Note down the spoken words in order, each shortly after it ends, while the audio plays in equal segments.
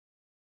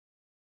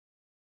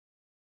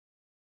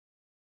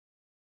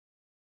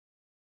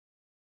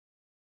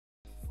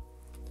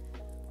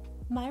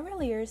Mira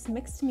Lehr's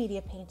mixed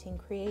media painting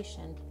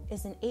creation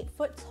is an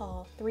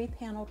 8-foot-tall,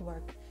 3-paneled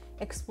work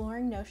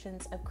exploring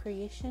notions of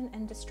creation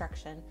and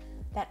destruction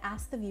that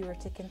ask the viewer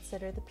to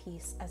consider the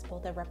piece as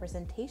both a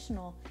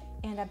representational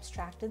and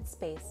abstracted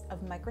space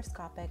of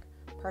microscopic,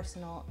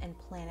 personal, and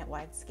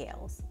planet-wide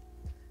scales.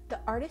 The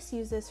artist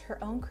uses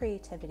her own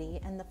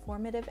creativity and the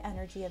formative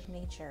energy of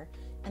nature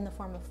in the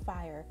form of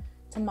fire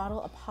to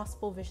model a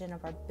possible vision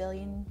of our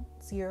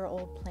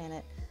billion-year-old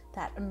planet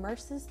that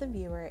immerses the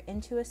viewer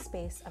into a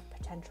space of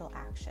potential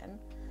action.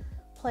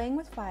 Playing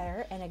with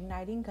fire and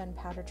igniting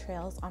gunpowder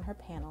trails on her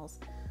panels,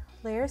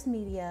 Lehr's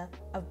media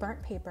of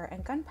burnt paper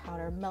and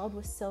gunpowder meld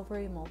with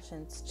silvery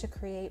emulsions to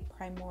create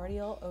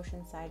primordial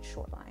oceanside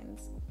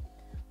shorelines.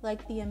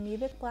 Like the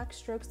amoebic black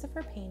strokes of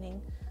her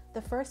painting,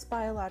 the first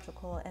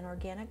biological and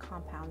organic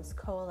compounds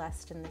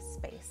coalesced in this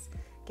space,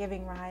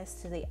 giving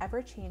rise to the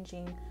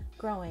ever-changing,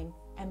 growing,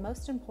 and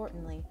most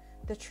importantly,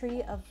 the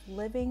tree of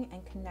living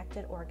and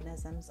connected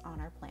organisms on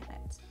our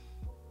planet.